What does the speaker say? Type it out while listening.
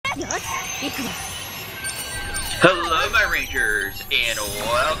Hello, my Rangers, and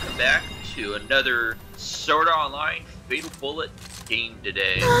welcome back to another Sword Art Online Fatal Bullet game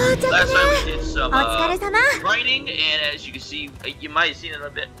today. Last time we did some grinding, and as you can see, you might have seen it a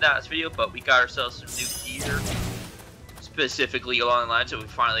bit in that video, but we got ourselves some new gear, specifically along the lines, so we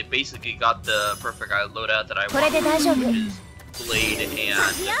finally basically got the perfect loadout that I wanted, which is blade and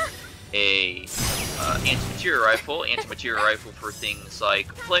a anti-material rifle for things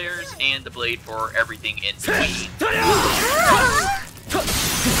like players, and the blade for everything in between.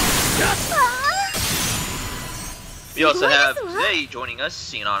 We also have today joining us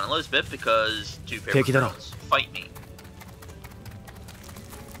Sinon and Elizabeth because two favorite girls fight me.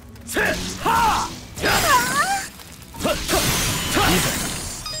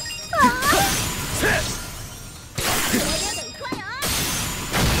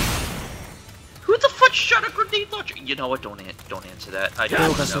 Who the fuck shot a grenade launcher? You know what? Don't answer that. I don't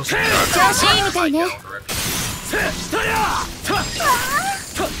know.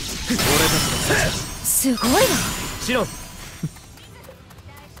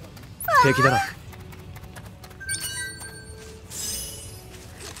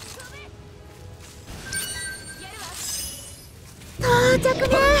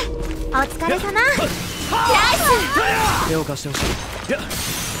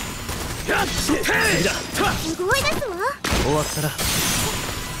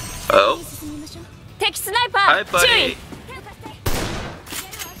 Oh. Hi, buddy.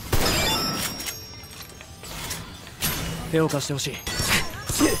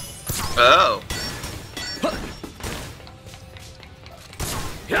 Oh.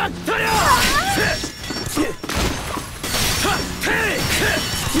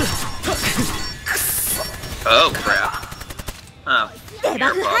 Oh crap. Oh. Your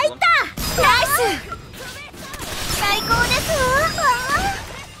problem.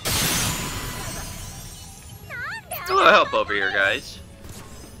 A little help over here, guys.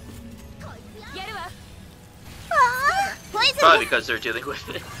 Probably because they're dealing with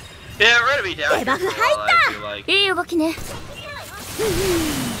it. Yeah, we're gonna be down here for a while, I feel like. Thank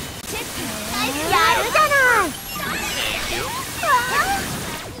you.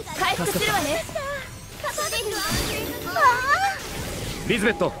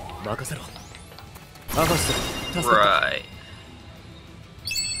 Right.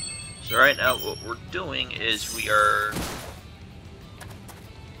 So right now what we're doing is we are... Oh,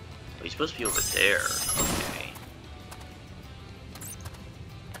 he's supposed to be over there. Okay.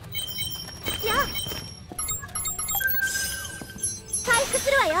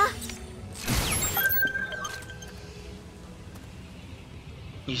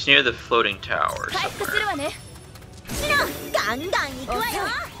 He's near the floating tower somewhere.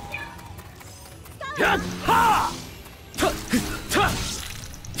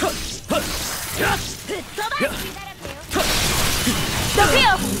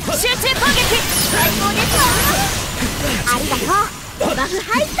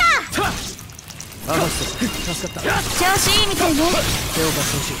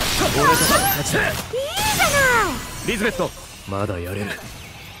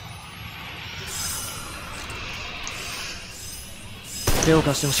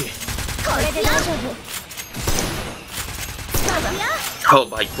 Oh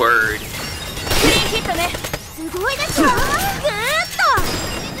my word.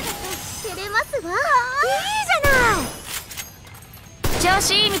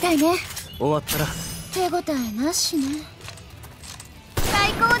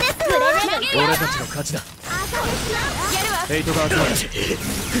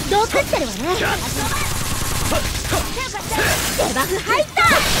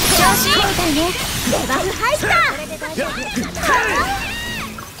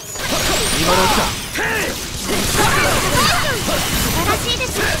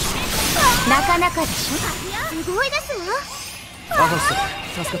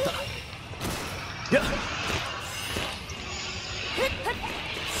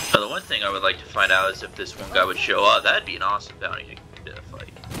 So the one thing I would like to find out is if this one guy would show up. That'd be an awesome bounty to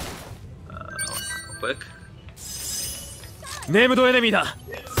fight. Real quick. Named enemy da.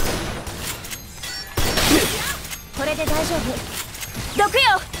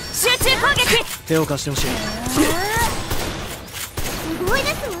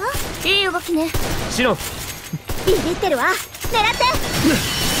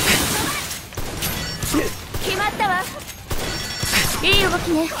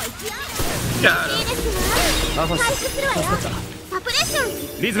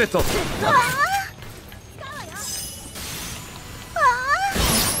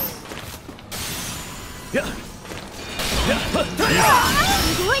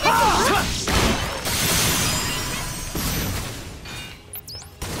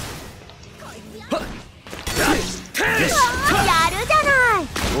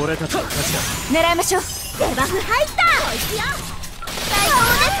 たちの勝ちだ。狙いましょう。デバフ入った。最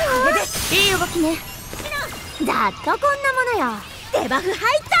高ですわ。いい動きね。ざっとこんなものよ。デバフ入っ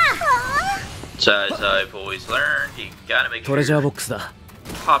た。So as I've always learned, you gotta make トレジャー sure ボックスだ。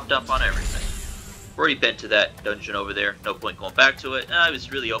 popped up on everything. Already been to that dungeon over there. No point going back to it. I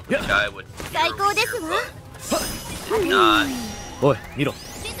was really hoping the guy would. 最高ですわ。 Did not. おい見ろ。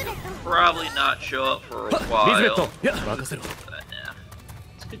 Probably not show up for a リズベッ while. ト。いや任せろ。 But nah.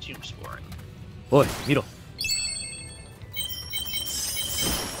 Let's continue exploring. おい見ろ。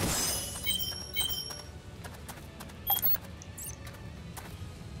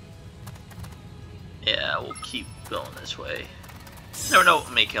 Yeah, we'll keep going this way. Never know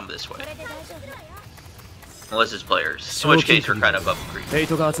what may come this way. Unless it's players. In which case we're kind of up creep. ヘイ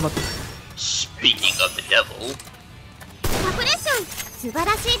トが集まってる。 Speaking of the devil. サプレッション素晴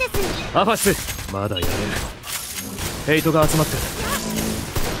らしいです。アファスまだやれる。ヘイトが集まってる。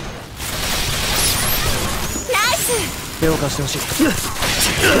ナイス。手を貸してほしい。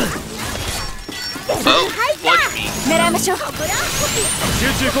Oh, watch me. 狙いましょう。集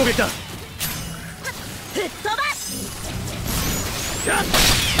中攻撃だ。吹っ飛ばす。い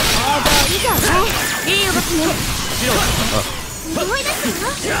いじゃんね。いい動きね。すごいです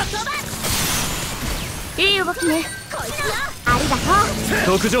よ。いい動きね。ありがと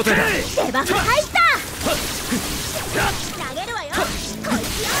う。毒状態だ。デバフ入った。投げるわよ。こい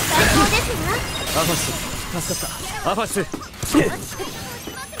つよ。最高ですわ。アファス助かった。アファス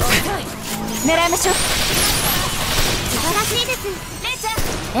狙いましょう。素晴らしいです。レイちゃ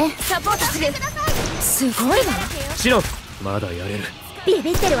ん。サポートする。すごいわ。シノンまだやれる。ビ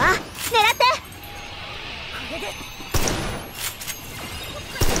ビってるわ。狙って。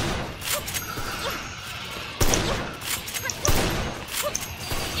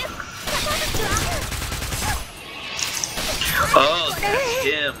 Oh, that's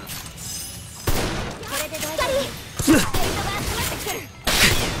him.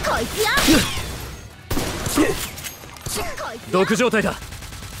 こいつよ。毒状態だ。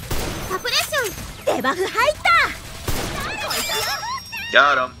サプレッションデバフ入った。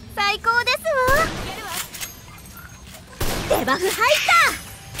 Got him. 最高ですわ。デバフ入っ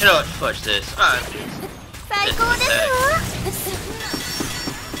た。 You know what? Push this. I'm just. 最高ですわ。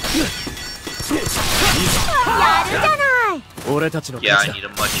やるじゃない。 俺たちの Yeah, 勝 I ちだ。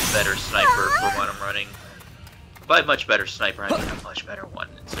 need a much better sniper for what I'm running. By much better sniper, I mean a much better one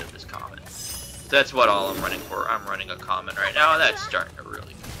instead of this common. That's what all I'm running for. I'm running a common right now, and that's starting to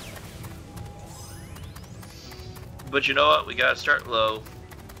really. But you know what? We gotta start low.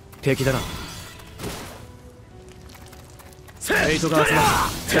 敵だな。ヘイトが集まる。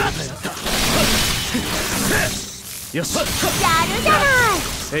よし。やるじゃない。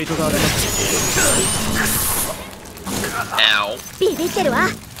ヘイトが集まってる。 Ow. ビビってるわ。狙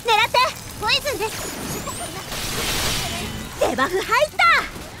って。ポイズンです。デバフ入った。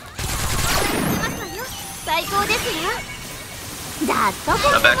最高ですわ。ざっとこ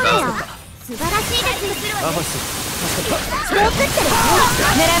んなものよ。素晴らしいです。アファススロークってるわ。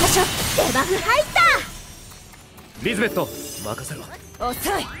狙いましょう。デバフ入った。リズベット任せろ。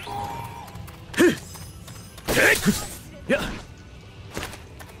遅い。や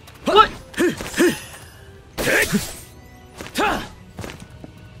What?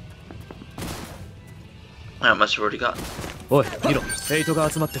 I must have already got. おい見ろ。ヘイトが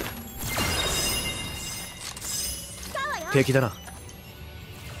集まってる。敵だな。サ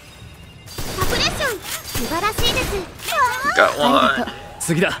プレッション素晴らしいです。 Got one.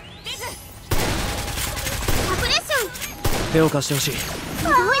 次だ。サプレッション手を貸してほしい。す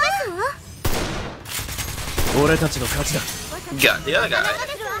ごいですわ。俺たちの勝ちだ。 Got the other guy.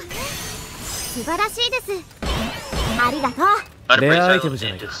 素晴らしいです。ありがとう。 I'd Rare praise item Silent じゃ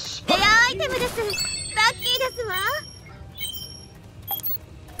ないか。 Ninjas. レアアイテムです。ラッキーですわ。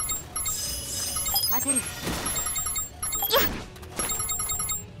当てる。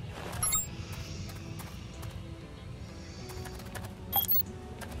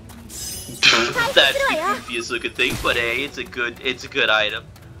 That's the goofiest looking thing, but hey, it's a good item.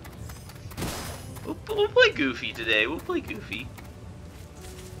 We'll play Goofy today. We'll play Goofy.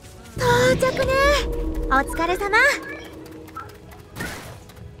 到着ね。お疲れ様。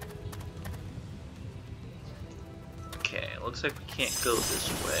 Okay, looks like we can't go this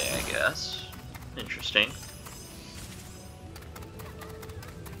way, I guess. Interesting.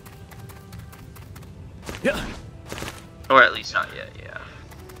 Yeah. Or at least not yet, yeah.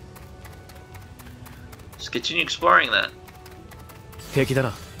 Let's continue exploring then. 敵だ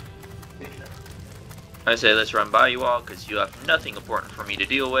な。 I say let's run by you all because you have nothing important for me to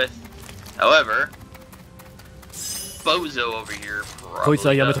deal with. However, bozo over here こいつ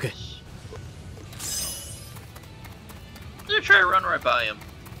は probably やめとけ does. I'm gonna try to run right by him.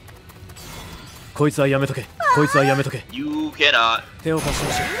 こいつはやめとけこいつはやめとけ You cannot. 手を貸して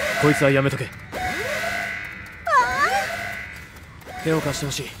ほしいこいつはやめとけ手を貸して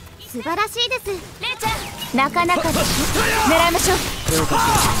ほしい素晴らしいです。レイちゃん、なかなかです。狙いましょう。手を貸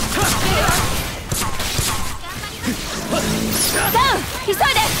してほしいダウン、急いで。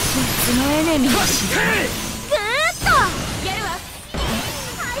別のエネミー。ぐーっと。やるわ。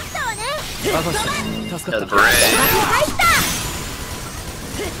入ったわね。アファス助かっ Another た break. 入った。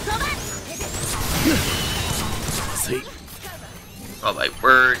吹っ飛ばす。熱い Oh my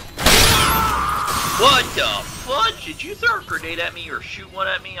word. What the fudge? Did you throw a grenade at me or shoot one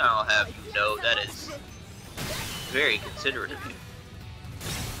at me? I'll have you know that is very considerate of you.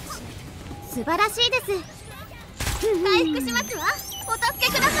 素晴らしいです。回復しますわ。お助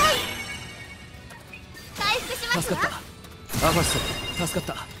けください。回復しますわ。助かったアファス助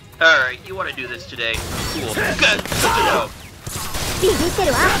かった Alright, you want to do this today? Cool. Good. Good to know. ビビって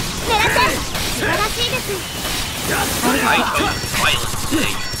るわ。狙って。素晴らしいです。I chose violence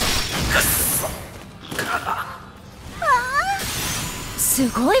today. す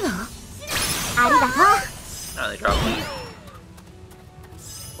ごいわ。ありがとう。Oh, they dropped me.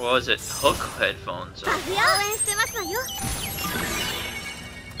 What was it? Hook headphones. 応援してますわよ。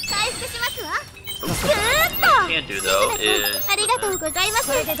回復しますわ。ぐーっと。 Can't do though is ありがとうございます。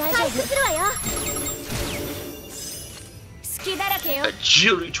これで大丈夫。回復するわよ。好きだらけよ。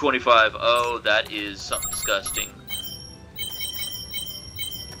 Agility 25. Oh, that is something disgusting.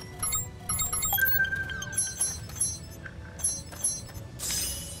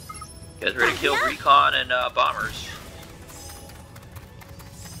 Guys ready to kill recon and bombers?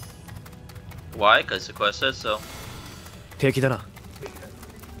 Why? Because the quest says so. 敵だな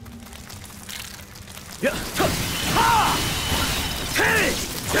やっ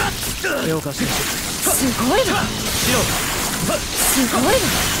手を貸してほしいすごいわ。しろすごいわ。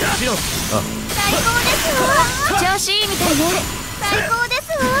しろ最高ですわ。調子いいみたいね。最高です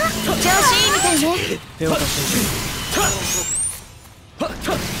わ。調子いいみたいね。手を貸してほし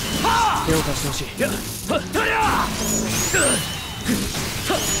い手を貸してほしい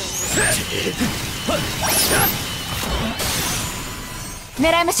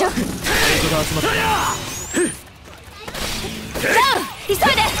狙いましょう。人が集まったダウン、急いで。ア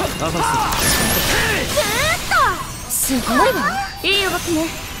ファすごいわ。いい動きね。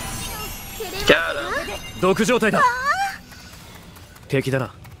 Got him. ス毒状態だ敵だ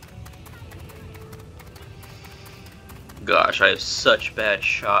な Gosh, I have such bad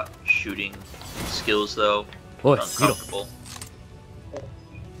shooting skills though. おい見ろ Uncomfortable.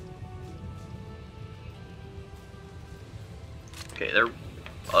 Okay, they're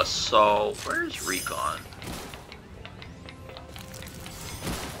assault. Where's recon?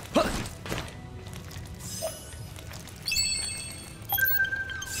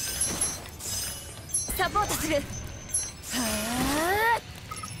 サポートする。は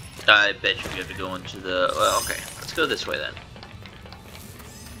I bet you have to go into the. Well, okay, let's go this way then.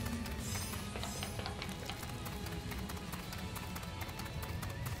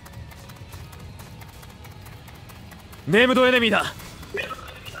 ネームドエネミーだマ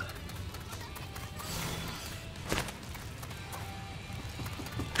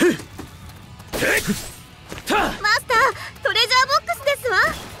スター、トレジャーボックスですわ。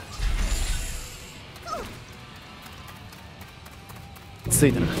つ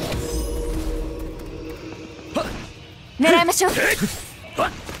いたな狙いましょう。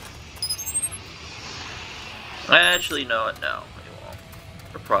 Actually, no, no, we won't.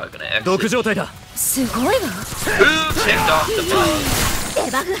 We're probably gonna exit. 毒状態だすごいわ。 Who kicked off the bug?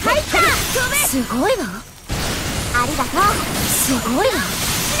 デバフ入った。すごいわ。ありがとう。すごいわ。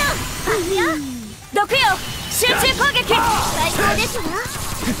毒よ、集中攻撃。最高ですわ。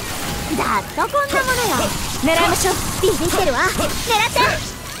だっとこんなものよ。狙いましょう。ビビってるわ。狙って。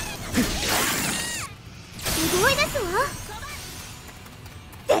すごいですわ。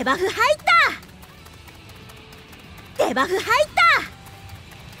デバフ入った。デバフ入った。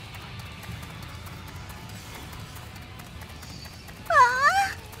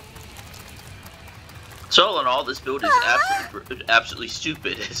 So all in all, this build is absolutely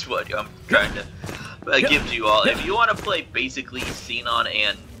stupid. Is what I'm trying to give to you all. If you want to play basically Xenon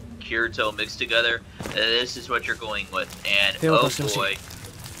and Kirito mixed together, this is what you're going with. And oh boy,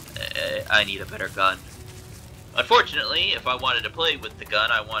 I need a better gun. Unfortunately, if I wanted to play with the gun,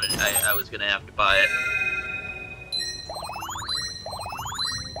 I was gonna have to buy it.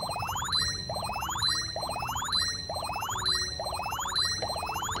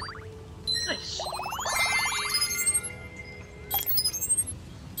 Nice.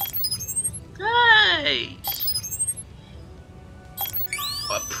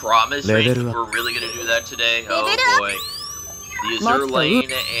 promise we're really gonna do that today. Oh boy. The Azure Lane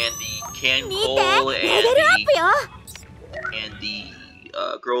and the Can Cole and the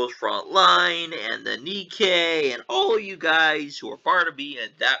Girls Front Line and the Nikkei and all of you guys who are part of me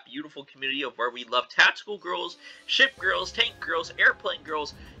and that beautiful community of where we love tactical girls, ship girls, tank girls, airplane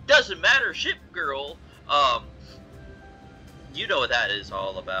girls, doesn't matter, ship girl. You know what that is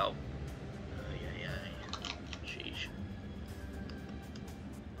all about. Sheesh.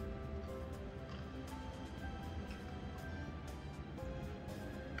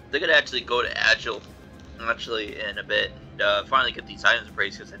 They're gonna actually go to Agile in a bit and finally get these items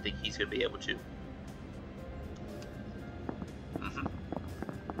appraised because I think he's gonna be able to.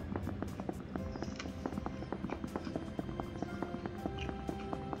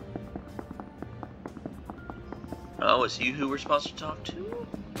 Oh, is he who we're supposed to talk to?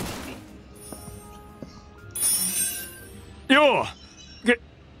 Yo!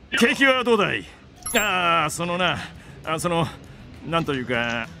 景気はどうだい？なんという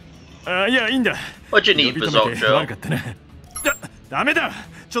か、いや、いいんだ。What you need, Bazalt Joe? 悪かったな。ダメだ。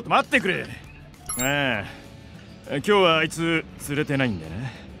ちょっと待ってくれ。今日はあいつ連れてないんだ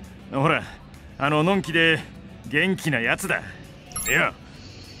な。ほら、のんきで元気なやつだ。いや、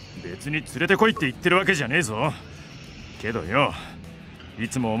別に連れてこいって言ってるわけじゃねえぞ。けどよ、い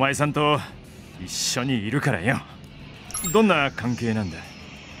つもお前さんと一緒にいるからよ。どんな関係なんだ？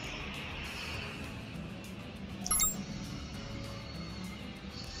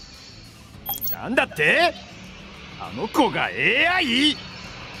なんだって？あの子が AI？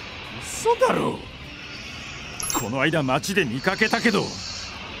 嘘だろ。この間街で見かけたけど、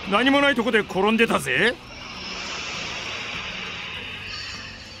何もないとこで転んでたぜ。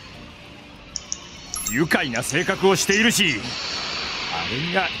愉快な性格をしているし、あ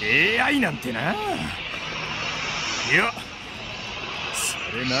れが AI なんてな。いや、そ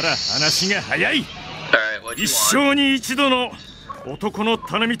れなら話が早い。一生に一度の男の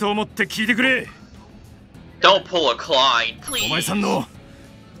頼みと思って聞いてくれ。Don't pull a Klein, please. お前さんの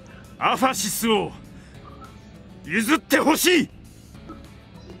アファシスを譲ってほしい。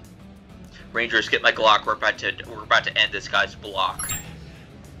Rangers, get my Glock. We're about to end this guy's block.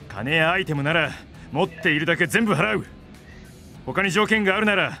 金やアイテムなら持っているだけ全部払う。他に条件がある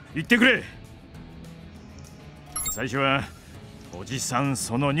なら言ってくれ。最初はおじさん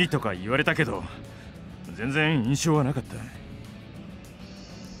その2とか言われたけど、全然印象はなかった。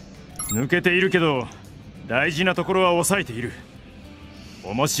抜けているけど大事なところは抑えている。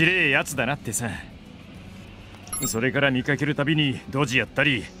面白いやつだなってさ。それから見かけるたびにドジやった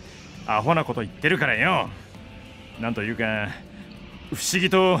りアホなこと言ってるからよ。なんというか不思議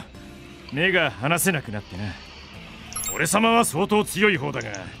と目が離せなくなってな。俺様は相当強い方だ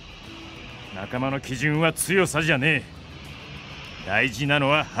が、仲間の基準は強さじゃねえ。大事なの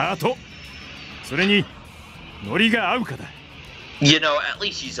はハート。それにノリが合うかだ。You know, at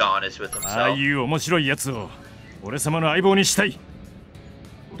least he's honest with himself. ああいう面白いやつを俺様の相棒にしたい。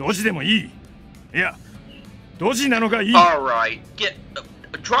ドジでもいい。いや、ドジなのがいい。Alright,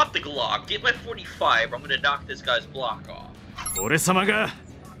 drop the Glock, get my 45, I'm gonna knock this guy's block off. 俺様が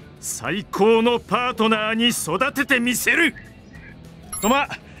最高のパートナーに育ててみせる。とま、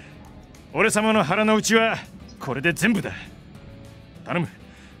俺様の腹の内はこれで全部だ。頼む。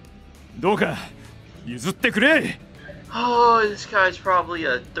どうか譲ってくれ。Oh, this guy's probably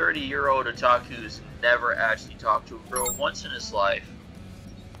a 30-year-old otaku who's never actually talked to a girl once in his life.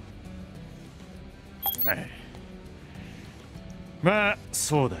 はい。まあ、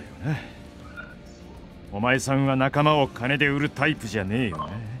そうだよな。お前さんは仲間を金で売るタイプじゃねえよ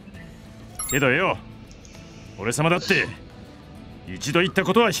な。けどよ、俺様だって一度言った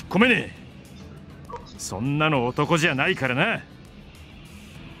ことは引っ込めねえ。そんなの男じゃないからな。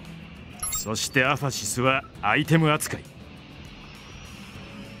そしてアファシスはアイテム扱い。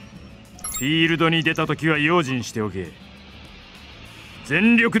フィールドに出た時は用心しておけ。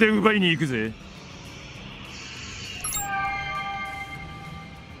全力で奪いに行くぜ。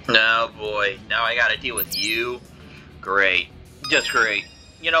No boy, now I gotta deal with you. Great, just great.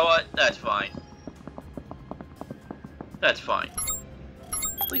 You know what? That's fine. That's fine.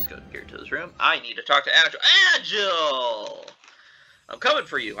 Please go here to this room. I need to talk to Agile. Agile! I'm coming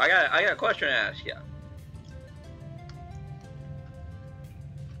for you. I got a question to ask you.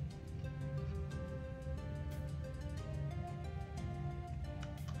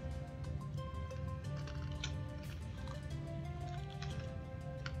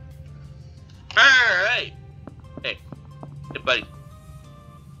 Alright. Hey, buddy.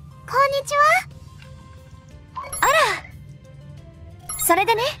 こんにちは。あら。それ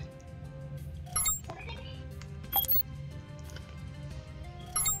でね。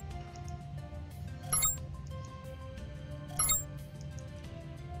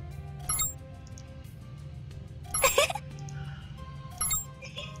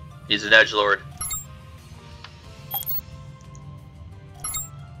He's an edgelord.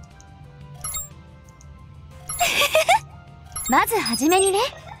 まずはじめにね。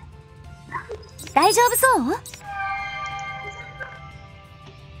大丈夫そ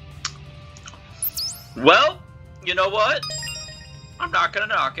う？ Well, you know what? I'm not gonna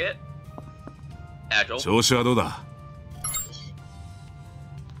knock it. Agile. 調子はどうだ?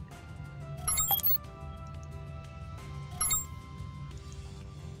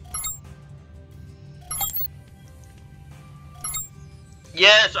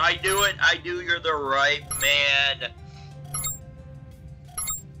 Yes, I do it. I do. You're the right man.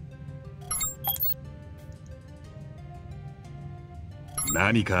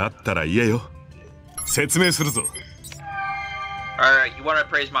 何かあったら言えよ。説明するぞ。Alright, you want to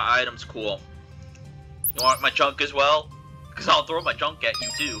appraise my items? Cool. You want my junk as well? Because I'll throw my junk at you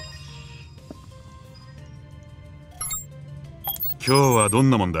too. 今日はど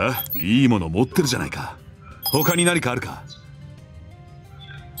んなもんだ? いいもの持ってるじゃないか。他に何かあるか?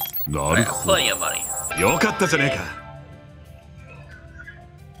 なるほど。よかったじゃねえか。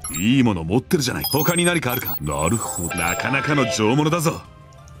いいもの持ってるじゃない。他に何かあるか。なるほど。なかなかの上物だぞ。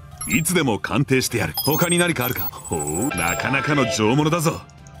いつでも鑑定してやる。他に何かあるか。ほう、なかなかの上物だぞ。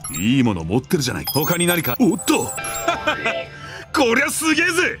いいもの持ってるじゃない。他に何か。おっとこりゃすげえ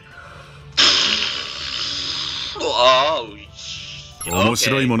ぜ。面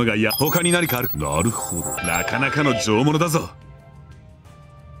白いものがいや。他に何かある。なるほど。なかなかの上物だぞ。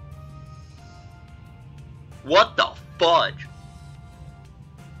What the fudge?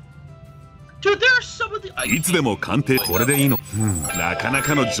 Dude, there are some of the... いつでも鑑定。これでいいの。なかな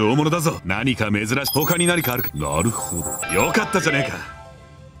かの上物だぞ。何か珍しい。他に何かあるか。なるほど。よかったじゃねえか。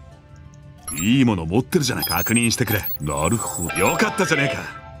いいもの持ってるじゃない。確認してくれ。なるほど。よかったじゃねえか。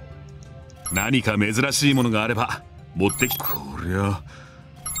何か珍しいものがあれば持ってき。こりゃ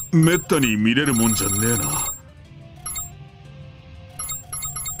めったに見れるもんじゃねえな。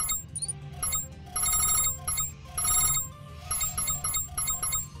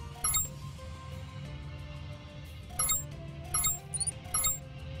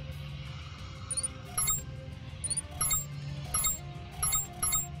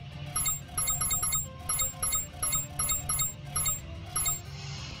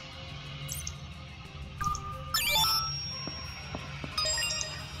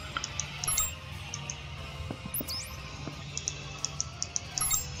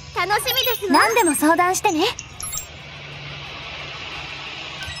楽しみですわ。何でも相談してね。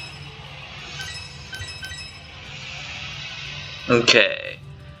Okay.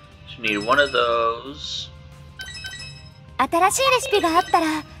 So you need one of those. 新しいレシピがあった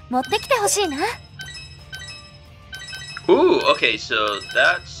ら持ってきてほしいな。Ooh, okay, so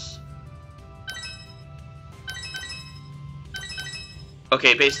that's...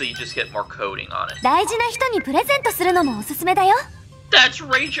 Okay, basically you just get more coating on it. 大事な人にプレゼントするのもおすすめだよ。That's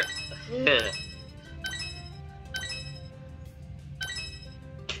Ranger!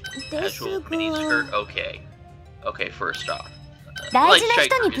 Casual mini skirt, okay. Okay, first off. 大事な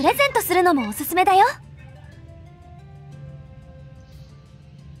人にプレゼントするのもおすすめだよ。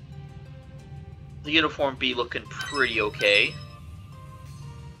The uniform be looking pretty okay.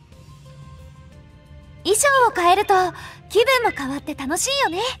 衣装を変えると気分も変わって楽しいよ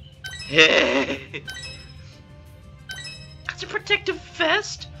ね。That's a protective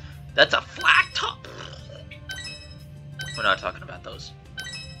vest? That's a flat top. We're not talking about those.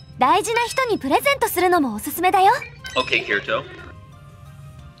 大事な人にプレゼントするのもおすすめだよ。Okay, Kirito.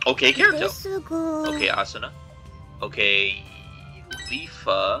 Okay, Kirito. Okay, Asuna. Okay,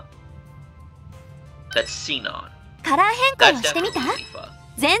 Leafa. That's Sinon. カラー変更はしてみた？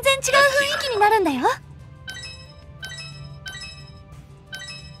全然違う雰囲気になるんだよ。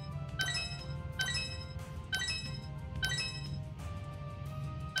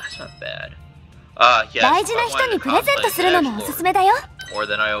That's not bad. Yes, 大事な人にプレゼントするのもおすすめだよ。More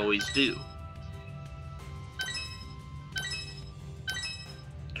than I always do.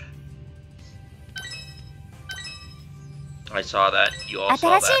 I saw that. You all saw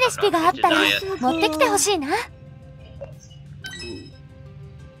that. 新しいレシピがあったら持ってきてほしいな。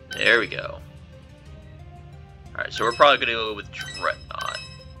There we go. Alright, so we're probably gonna go with Dreadnought.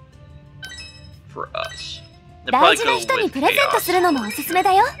 For us. 大事な人にプレゼントするのもおすすめ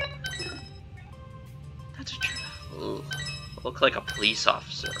だよ。That's a Ooh, look like a police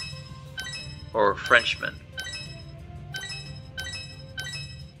officer. Or a Frenchman.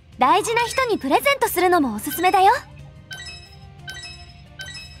 大事な人にプレゼントするのもおすすめだよ。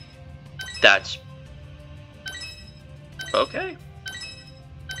That's okay.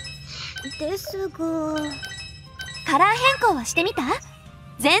 ですが、カラー変更はしてみた？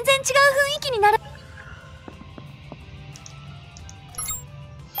全然違う雰囲気になる。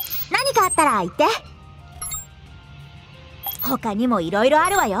何かあったら言って。他にもいろいろあ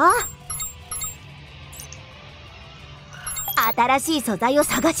るわよ。新しい素材を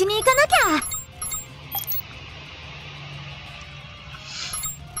探しに行かなきゃ。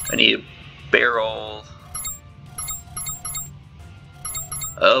I need a barrel.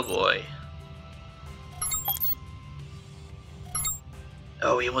 Oh boy.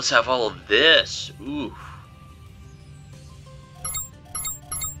 Oh, he must have all of this. Ooh.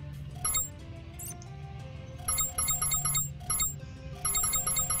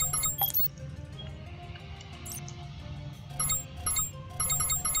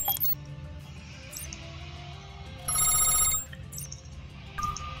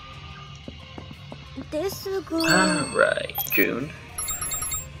 Alright, June.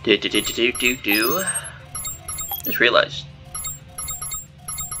 Do. Just realized.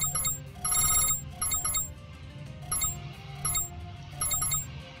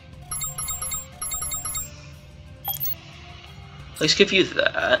 Let's give you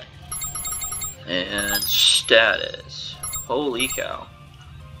that. And status. Holy cow.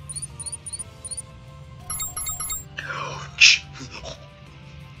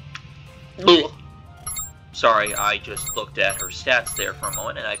 Sorry, I just looked at her stats there for a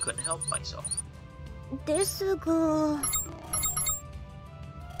moment and I couldn't help myself. ですが。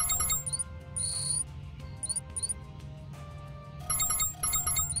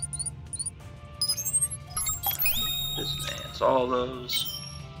Dismantle all those.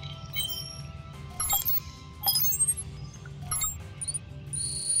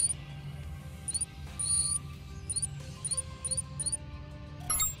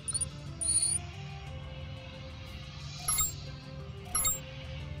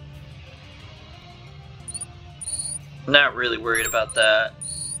 Not really worried about that.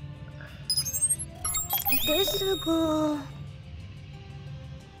 ですが。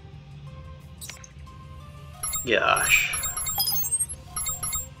 Gosh.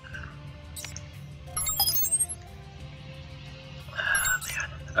 Oh, man.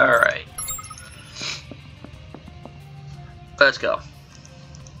 Alright. Let's go.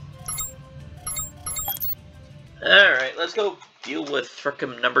 Alright, let's go deal with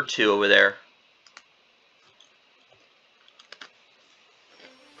frickin' number 2 over there.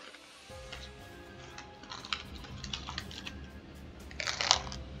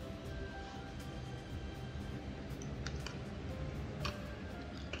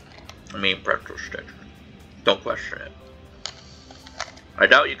 I mean, pretzel stick. Don't question it. I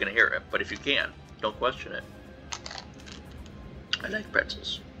doubt you can hear it, but if you can, don't question it. I like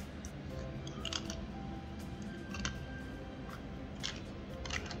pretzels.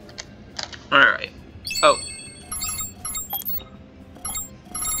 Alright. Oh.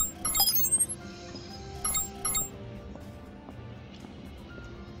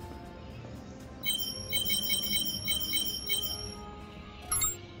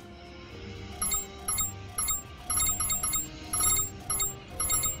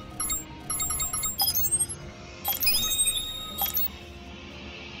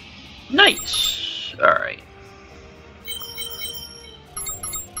 Nice. All right.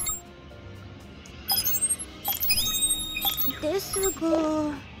 This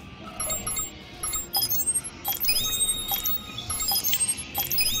go.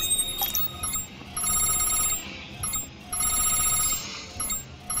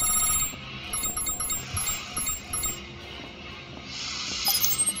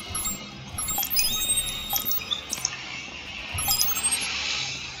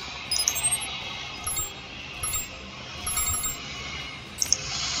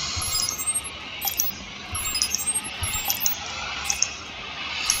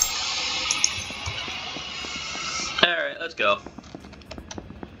 Alright, let's go.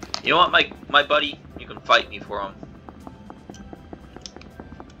 You want my buddy? You can fight me for him.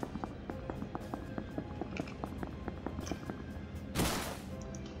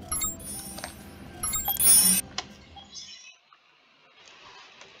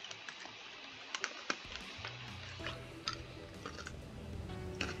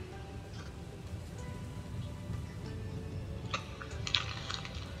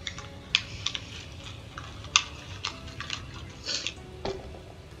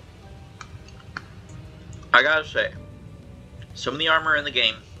 I gotta say, some of the armor in the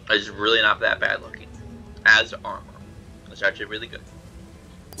game is really not that bad looking. As armor. It's actually really good.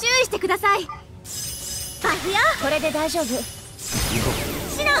 注意してください。バフよ。これで大丈夫。シ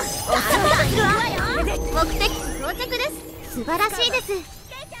ノン、目的地到着です。素晴らしいです。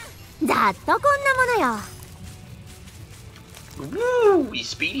ざっとこんなものよ。Woo! He's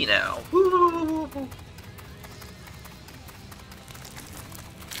speedy now. Woo!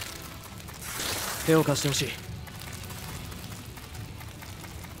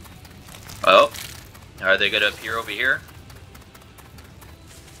 Oh, are they gonna appear over here?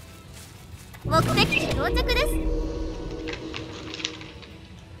 目的地到着です。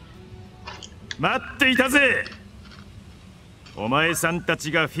待っていたぜ。お前さんた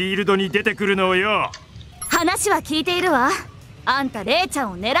ちがフィールドに出てくるのをよ。話は聞いているわ。あんたレイちゃ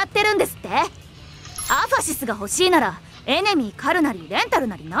んを狙ってるんですって。アファシスが欲しいならエネミー狩るなりレンタル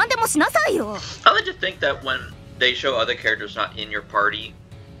なり何でもしなさいよ。I like to think that when they show other characters not in your party,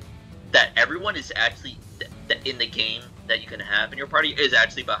 that everyone is actually in the game that you can have in your party is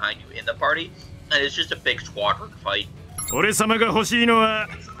actually behind you in the party, and it's just a big squadron fight. 俺様が欲しいのは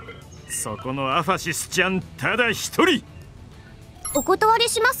そこのアファシスちゃんただ一人。お断り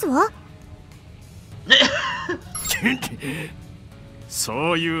しますわ。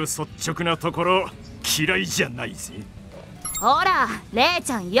そういう率直なところ嫌いじゃないぜ。ほら、レイ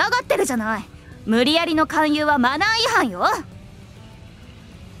ちゃん嫌がってるじゃない。無理やりの勧誘はマナー違反よ。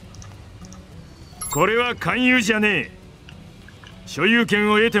これは勧誘じゃねえ。所有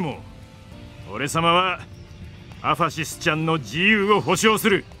権を得ても俺様はアファシスちゃんの自由を保証す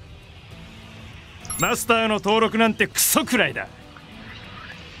る。マスターの登録なんてクソくらいだ。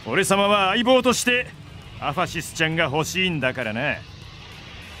俺様は相棒としてアファシスちゃんが欲しいんだからな。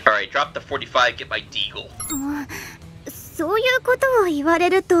Alright, drop the 45, get my deagle. そういうことを言われ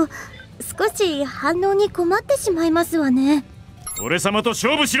ると少し反応に困ってしまいますわね。俺様と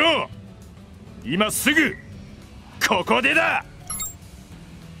勝負しろ。今すぐここでだ。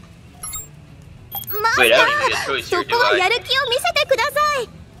マスター、そこはやる気を見せてください。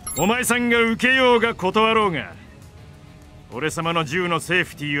お前さんが受けようが断ろうが俺様の銃のセー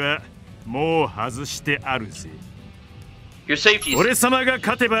フティーはもう外してあるぜ。俺様が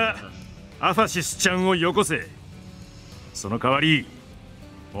勝てばアファシスちゃんをよこせ。その代わり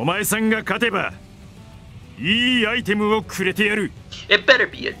お前さんが勝てばいいアイテムをくれてやる。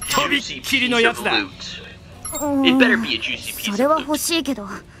とびっきりのやつだ。それは欲しいけど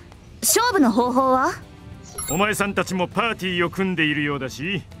勝負の方法は？お前さんたちもパーティーを組んでいるようだ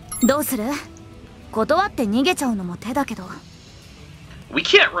し。どうする？断って逃げちゃうのも手だけど。We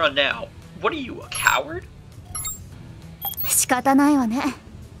can't run now. What are you, a coward? 仕方ないわね。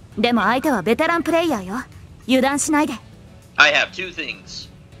でも相手はベテランプレイヤーよ。油断しないで。I have two things.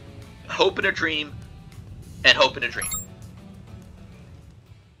 Hope in a dream and hope in a dream.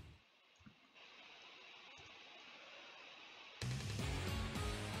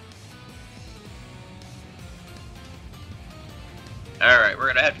 Alright, we're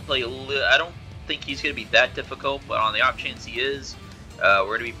gonna have to play a little. I don't think he's gonna be that difficult, but on the off chance he is,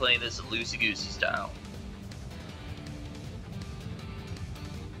 we're gonna be playing this loosey-goosey style.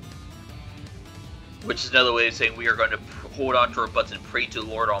 Which is another way of saying we are going to hold on to our butts and pray to the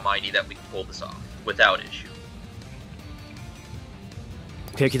Lord Almighty that we can pull this off without issue.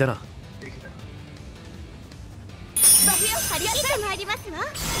 敵だな。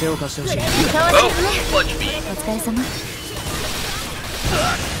手を貸してほしい。Oh, punch me. お疲れ様。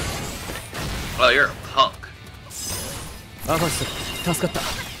Oh, you're a punk. アファス、助かった。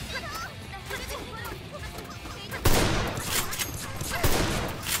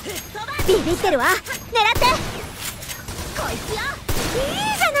ビビってるわ。狙って。こいつよ。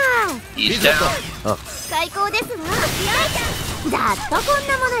いいじゃない。He's down. 最高ですわ。ざっとこん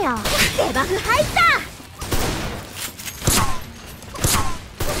なものよ。デバフ入った。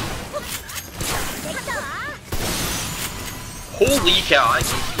Holy cow! I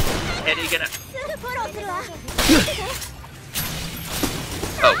headache gonna.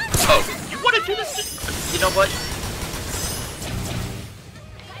 Oh, you want to do this? You know what?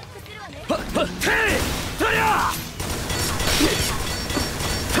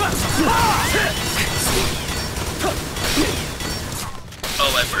 Oh,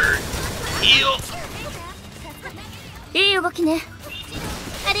 my bird. Heal. いい動きね。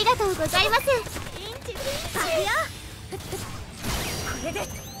ありがとうございます。これでサ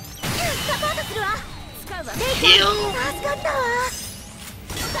ポートするわ。使うわ。助かったわ。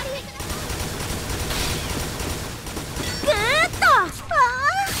ぐーっと。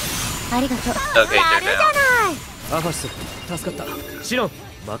ありがとう。やるじゃない。アファス、助かった。シロン、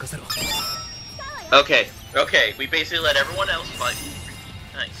任せろ。Okay, we basically let everyone else fight.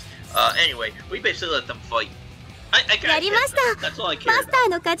 Nice. Anyway, we basically let them fight. I やりました。 That's all I care マスター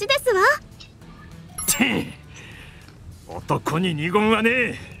の勝ちですわ。男に二言はね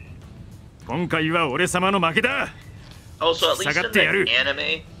え。今回は俺様の負けだ。 Also, at least in the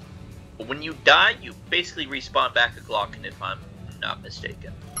anime, when you die, you basically respawn back a Glock, and if I'm not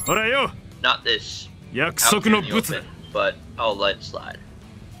mistaken. ほらよ、 Not this 約 out 束 here の in the ブツだ。 open, but I'll let it slide.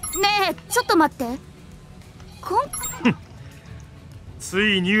 ねえちょっと待ってつ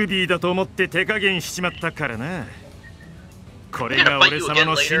いニュービーだと思って手加減しちまったからな。これが俺様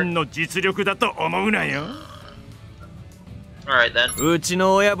の真の実力だと思うなよ。 Alright then. うち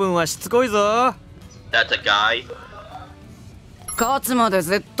の親分はしつこいぞ。 That's a guy. 勝つまで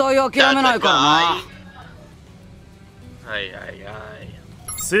絶対諦めないからな。はいはいはい。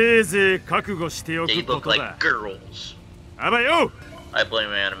せいぜい覚悟してお They くこ look と like だ。 girls. あばよ。 I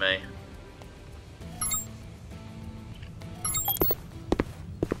blame anime.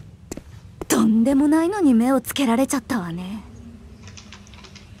 とんでもないのに目をつけられちゃったわね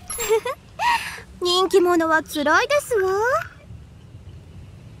人気者は辛いですわ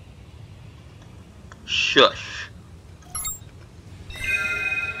Shush.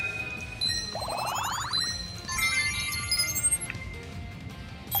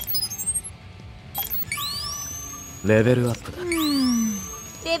 レベルアップだ。レベル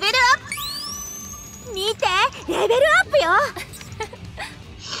アップ見てレベルアップよ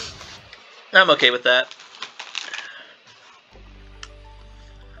I'm okay with that.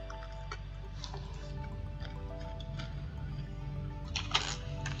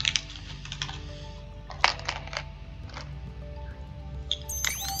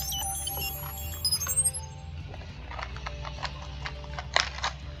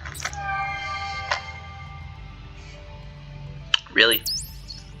 Really?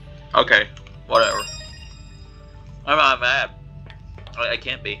 Okay, whatever. I'm not mad. I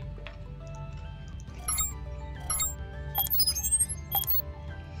can't be.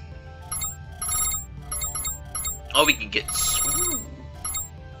 Oh, we can get smooth.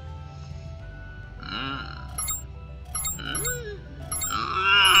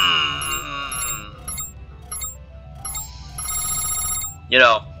 You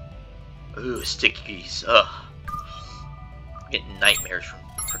know, ooh, stickies. Ugh. I'm getting nightmares from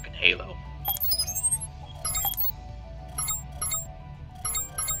freaking Halo.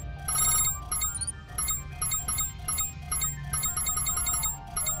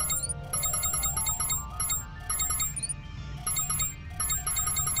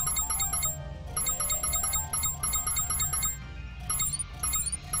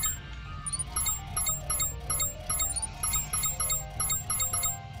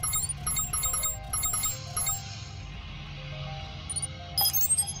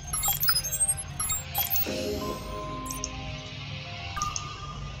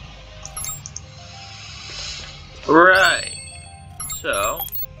 Right. So.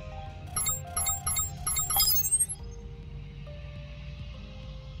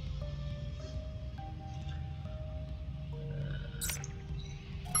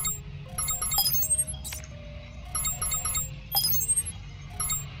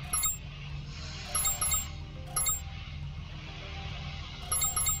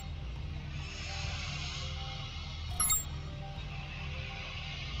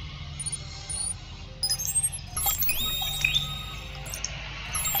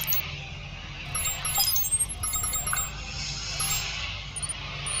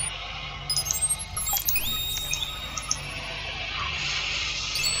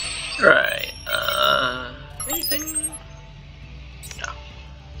 Right, anything? No.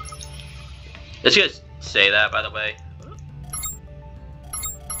 Let's just say that, by the way.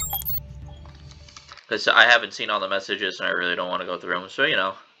 Because I haven't seen all the messages and I really don't want to go through them, so you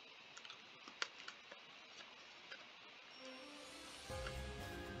know.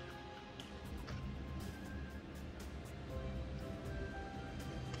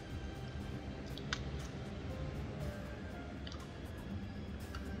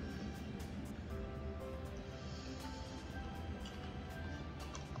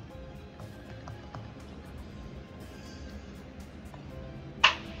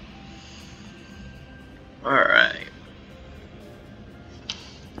 Alright.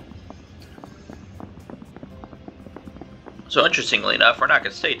 So interestingly enough, we're not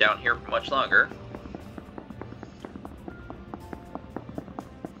going to stay down here for much longer.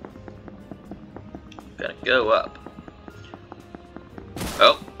 Gotta go up.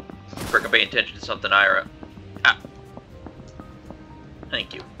 Oh, freaking pay attention to something, Ira. Ah.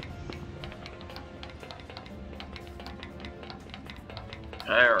 Thank you.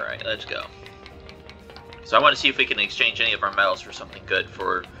 Alright, let's go. So I want to see if we can exchange any of our medals for something good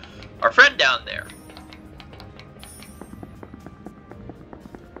for our friend down there.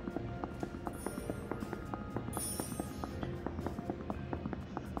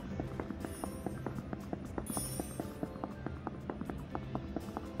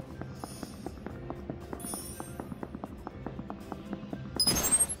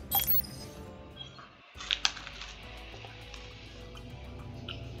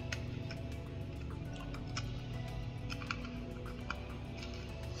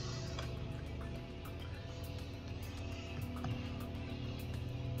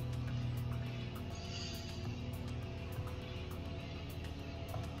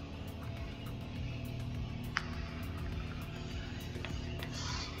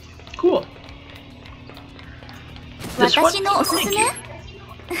 this one? Watashi no osusume?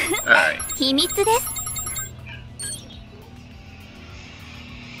 Alright. 秘密です。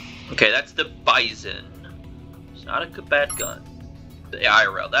 Okay, that's the Bison. It's not a good bad gun. The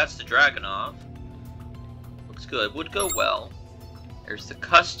IRL, that's the Dragunov. Looks good, would go well. There's the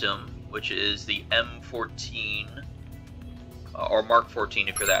Custom, which is the M14. Or Mark 14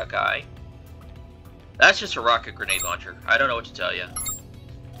 if you're that guy. That's just a rocket grenade launcher. I don't know what to tell you.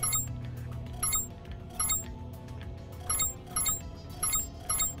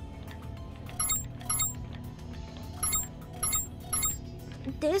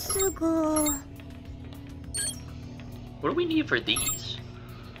 What do we need for these?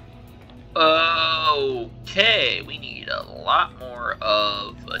 Okay, we need a lot more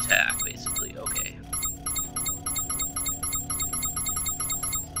of attack, basically. Okay.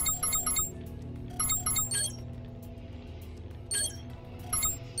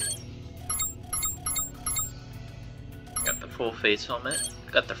 Got the full face helmet.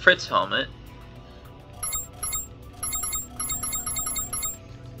 Got the Fritz helmet.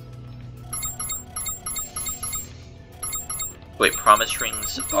 Wait, promise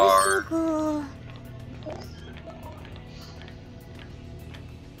rings are...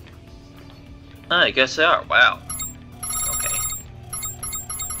 I guess they are. Wow. Okay.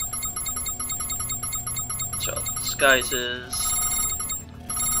 So, disguises.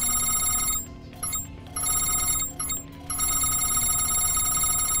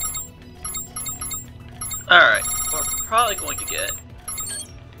 Alright, we're probably going to get...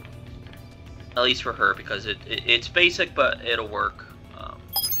 At least for her, because it's basic, but it'll work.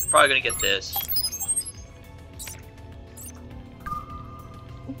 Probably gonna get this.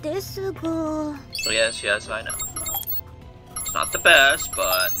 So yes, I know. It's not the best,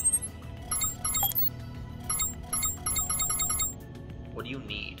 but... What do you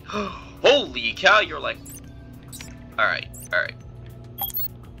need? Holy cow, you're like... Alright, alright.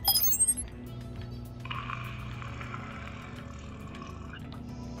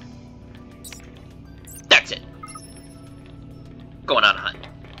 That's it. Going on a hunt.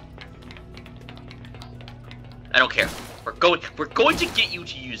 I don't care. We're going to get you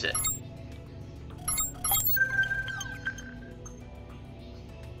to use it.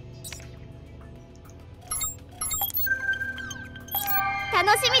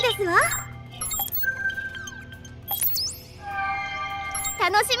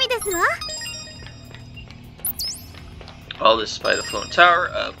 All this by the phone tower,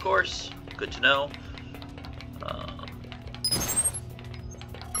 of course. Good to know.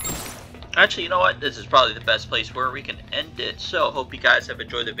 Actually, you know what? This is probably the best place where we can end it. So, hope you guys have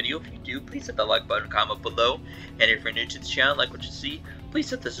enjoyed the video. If you do, please hit the like button, comment below. And if you're new to the channel, like what you see, please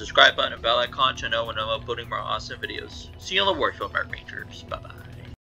hit the subscribe button and bell icon to know when I'm uploading more awesome videos. See you on the Warfield, Mark Rangers. Bye-bye.